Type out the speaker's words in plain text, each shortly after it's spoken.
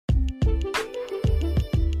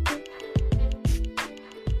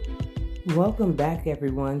Welcome back,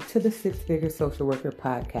 everyone, to the Six Figure Social Worker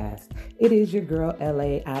Podcast. It is your girl,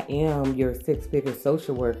 LA. I am your Six Figure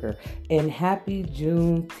Social Worker. And happy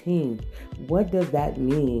Juneteenth. What does that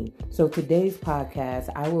mean? So today's podcast,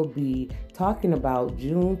 I will be talking about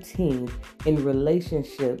Juneteenth in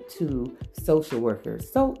relationship to social workers.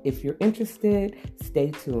 So if you're interested,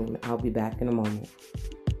 stay tuned. I'll be back in a moment.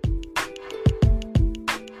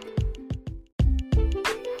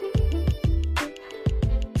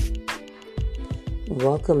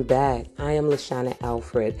 Welcome back. I am LaShawna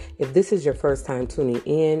Alfred. If this is your first time tuning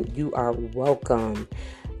in, you are welcome.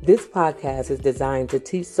 This podcast is designed to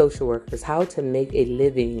teach social workers how to make a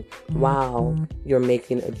living while you're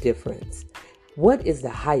making a difference. What is the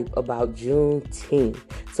hype about Juneteenth?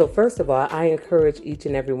 So first of all, I encourage each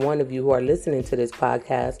and every one of you who are listening to this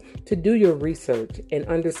podcast to do your research and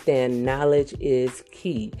understand knowledge is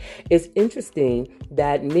key. It's interesting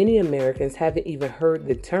that many Americans haven't even heard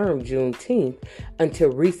the term Juneteenth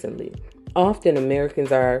until recently. Often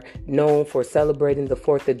Americans are known for celebrating the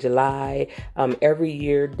 4th of July every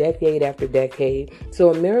year, decade after decade.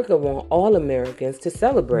 So America wants all Americans to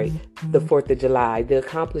celebrate the 4th of July, the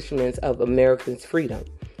accomplishments of Americans' freedom,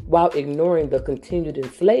 while ignoring the continued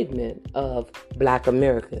enslavement of Black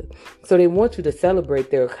Americans. So they want you to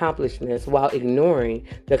celebrate their accomplishments while ignoring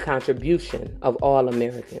the contribution of all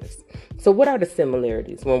Americans. So what are the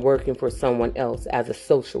similarities when working for someone else as a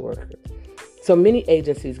social worker? So many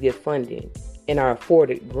agencies get funding and are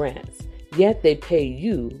afforded grants, yet they pay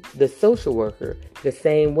you, the social worker, the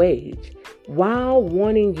same wage. While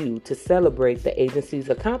wanting you to celebrate the agency's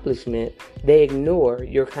accomplishment, they ignore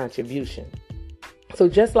your contribution. So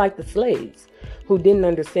just like the slaves who didn't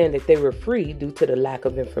understand that they were free due to the lack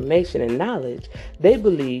of information and knowledge, they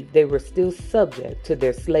believed they were still subject to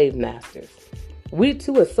their slave masters. We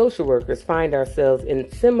too, as social workers, find ourselves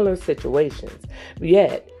in similar situations,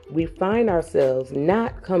 yet we find ourselves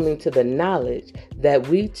not coming to the knowledge that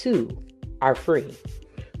we too are free.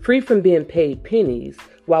 Free from being paid pennies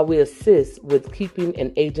while we assist with keeping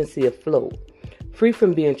an agency afloat. Free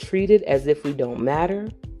from being treated as if we don't matter.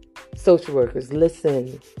 Social workers,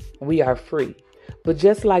 listen, we are free. But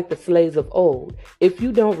just like the slaves of old, if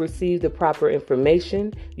you don't receive the proper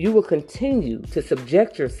information, you will continue to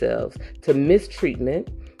subject yourselves to mistreatment.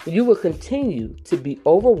 You will continue to be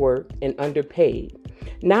overworked and underpaid.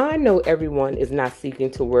 Now, I know everyone is not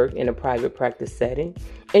seeking to work in a private practice setting,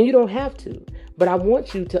 and you don't have to, but I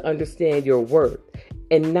want you to understand your worth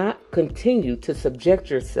and not continue to subject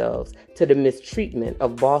yourselves to the mistreatment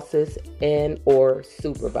of bosses and or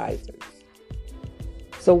supervisors.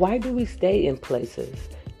 So why do we stay in places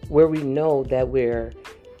where we know that we're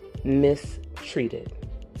mistreated?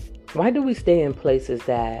 Why do we stay in places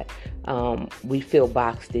that we feel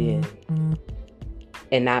boxed in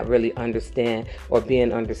and not really understand or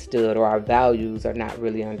being understood, or our values are not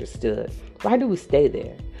really understood? Why do we stay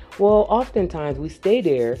there? Well, oftentimes we stay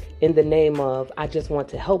there in the name of, I just want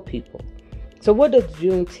to help people. So what does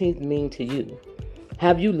Juneteenth mean to you?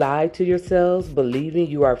 Have you lied to yourselves, believing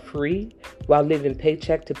you are free while living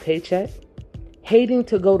paycheck to paycheck? Hating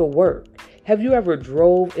to go to work. Have you ever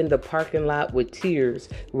drove in the parking lot with tears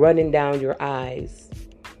running down your eyes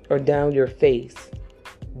or down your face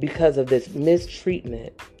because of this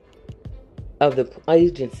mistreatment of the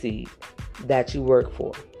agency that you work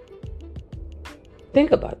for?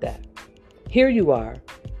 Think about that. Here you are,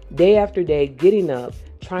 day after day, getting up,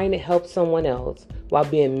 trying to help someone else while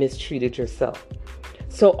being mistreated yourself.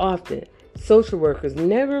 So often, social workers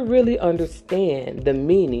never really understand the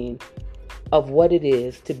meaning of what it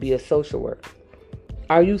is to be a social worker.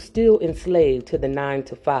 Are you still enslaved to the 9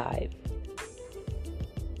 to 5?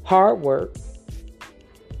 Hard work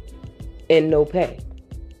and no pay.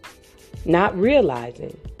 Not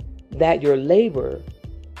realizing that your labor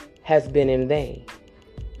has been in vain.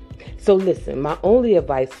 So listen, my only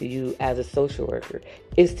advice to you as a social worker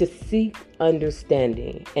is to seek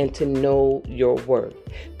understanding and to know your worth.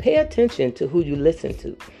 Pay attention to who you listen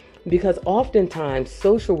to, because oftentimes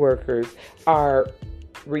social workers are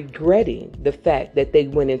regretting the fact that they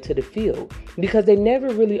went into the field because they never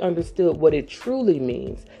really understood what it truly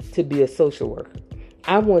means to be a social worker.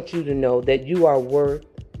 I want you to know that you are worth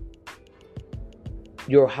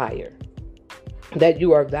your hire, that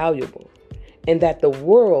you are valuable, and that the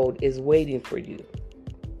world is waiting for you.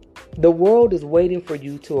 The world is waiting for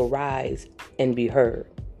you to arise and be heard.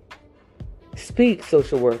 Speak,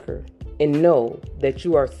 social worker, and know that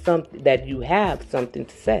you have something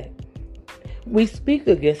to say. We speak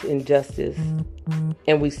against injustice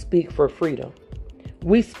and we speak for freedom.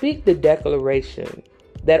 We speak the declaration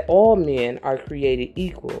that all men are created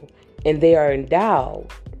equal and they are endowed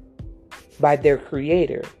by their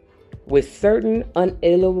Creator with certain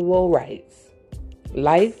unalienable rights,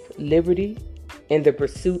 life, liberty, and the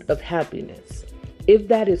pursuit of happiness. If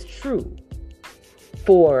that is true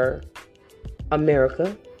for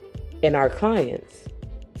America and our clients,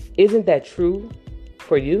 isn't that true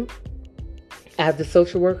for you as a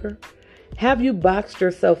social worker? Have you boxed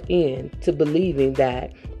yourself in to believing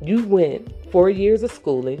that you went 4 years of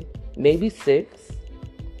schooling, maybe 6,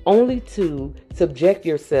 only to subject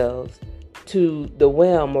yourselves to the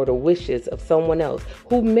whim or the wishes of someone else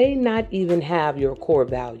who may not even have your core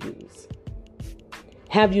values?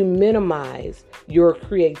 Have you minimized your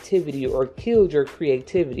creativity or killed your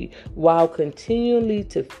creativity while continually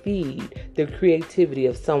to feed the creativity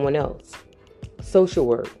of someone else? Social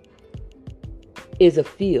work is a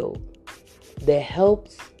field that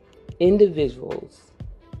helps individuals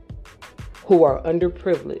who are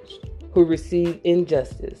underprivileged, who receive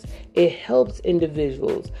injustice. It helps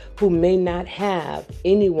individuals who may not have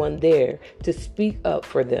anyone there to speak up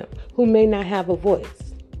for them, who may not have a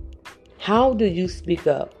voice. How do you speak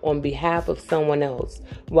up on behalf of someone else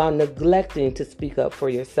while neglecting to speak up for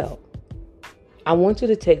yourself? I want you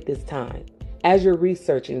to take this time as you're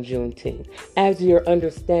researching Juneteenth, as you're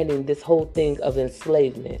understanding this whole thing of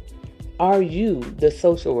enslavement. Are you, the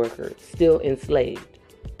social worker, still enslaved?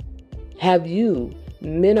 Have you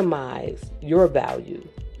minimized your value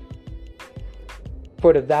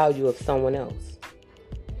for the value of someone else?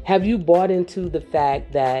 Have you bought into the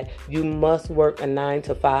fact that you must work a 9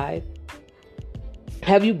 to 5?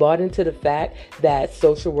 Have you bought into the fact that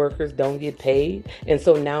social workers don't get paid, and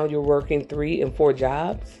so now you're working 3 and 4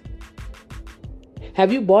 jobs?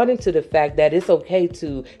 Have you bought into the fact that it's okay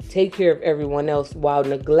to take care of everyone else while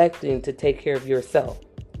neglecting to take care of yourself?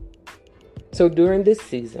 So during this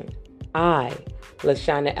season, I,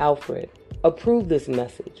 LaShawna Alfred, approve this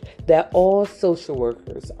message that all social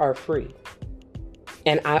workers are free.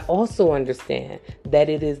 And I also understand that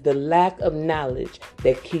it is the lack of knowledge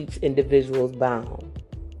that keeps individuals bound.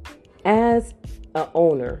 As an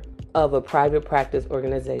owner of a private practice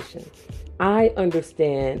organization, I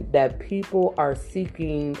understand that people are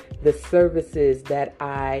seeking the services that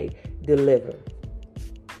I deliver.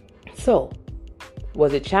 So,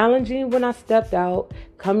 was it challenging when I stepped out,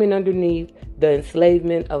 coming underneath the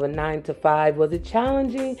enslavement of a 9 to 5? Was it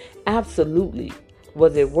challenging? Absolutely.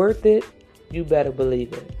 Was it worth it? You better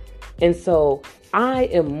believe it. And so I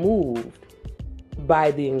am moved by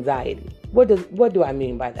the anxiety. What do I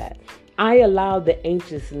mean by that? I allow the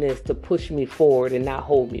anxiousness to push me forward and not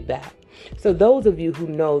hold me back. So those of you who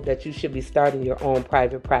know that you should be starting your own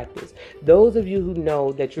private practice, those of you who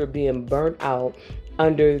know that you're being burnt out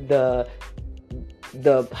under the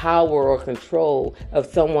power or control of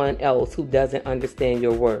someone else who doesn't understand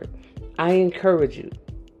your word, I encourage you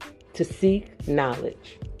to seek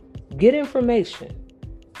knowledge, get information,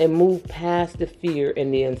 and move past the fear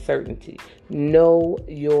and the uncertainty. Know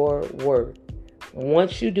your worth.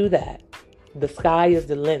 Once you do that, the sky is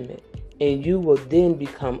the limit, and you will then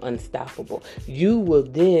become unstoppable. You will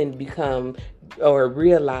then become or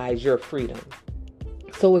realize your freedom.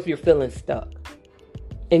 So if you're feeling stuck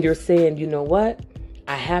and you're saying, you know what?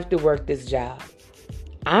 I have to work this job.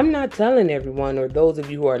 I'm not telling everyone, or those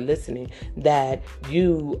of you who are listening, that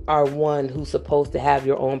you are one who's supposed to have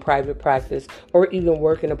your own private practice or even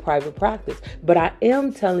work in a private practice. But I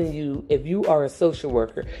am telling you, if you are a social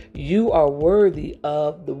worker, you are worthy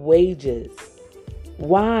of the wages.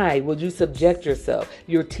 Why would you subject yourself?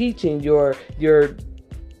 You're teaching your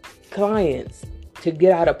clients to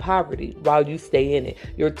get out of poverty while you stay in it.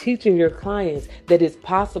 You're teaching your clients that it's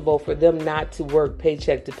possible for them not to work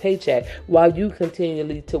paycheck to paycheck while you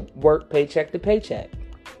continually to work paycheck to paycheck.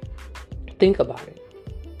 Think about it.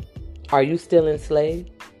 Are you still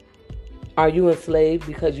enslaved? Are you enslaved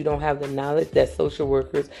because you don't have the knowledge that social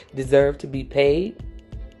workers deserve to be paid?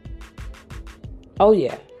 Oh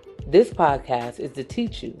yeah, this podcast is to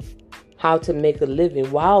teach you how to make a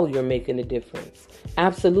living while you're making a difference.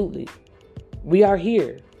 Absolutely. We are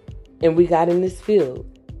here and we got in this field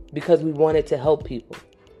because we wanted to help people.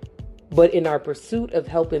 But in our pursuit of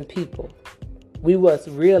helping people, we must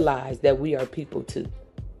realize that we are people too.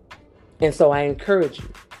 And so I encourage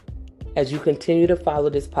you, as you continue to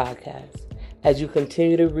follow this podcast, as you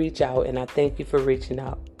continue to reach out, and I thank you for reaching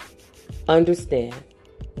out, understand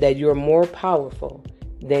that you're more powerful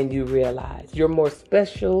than you realize. You're more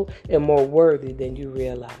special and more worthy than you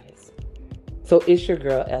realize. So it's your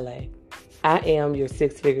girl, LA. I am your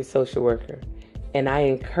 6-figure social worker, and I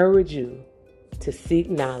encourage you to seek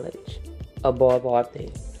knowledge above all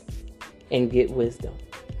things and get wisdom.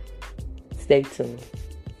 Stay tuned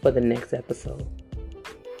for the next episode.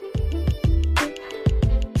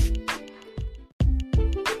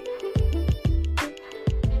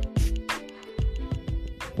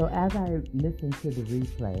 So as I listened to the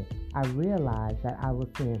replay, I realized that I was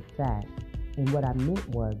saying fact, and what I meant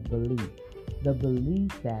was belief. The belief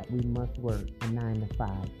that we must work a 9 to 5.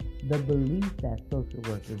 The belief that social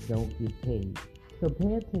workers don't get paid. So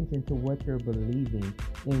pay attention to what you're believing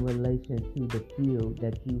in relation to the field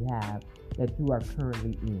that you are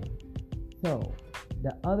currently in. So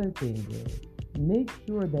the other thing is, make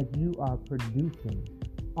sure that you are producing.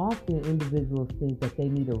 Often individuals think that they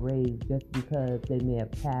need a raise just because they may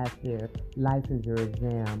have passed their licensure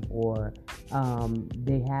exam or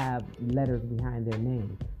they have letters behind their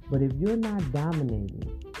name. But if you're not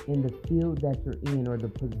dominating in the field that you're in or the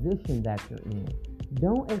position that you're in,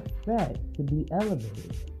 don't expect to be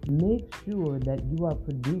elevated. Make sure that you are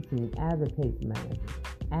producing as a case manager,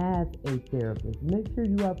 as a therapist. Make sure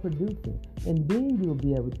you are producing, and then you'll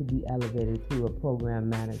be able to be elevated to a program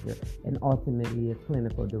manager and ultimately a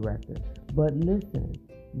clinical director. But listen,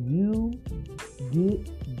 you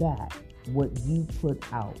get back what you put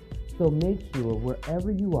out. So make sure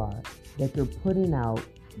wherever you are that you're putting out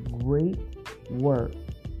great work.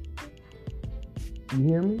 You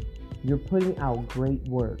hear me? You're putting out great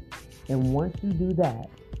work. And once you do that,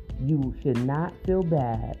 you should not feel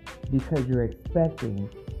bad because you're expecting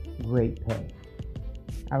great pay.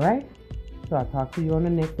 All right? So I'll talk to you on the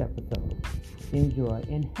next episode. Enjoy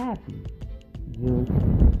and happy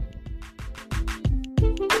Juneteenth.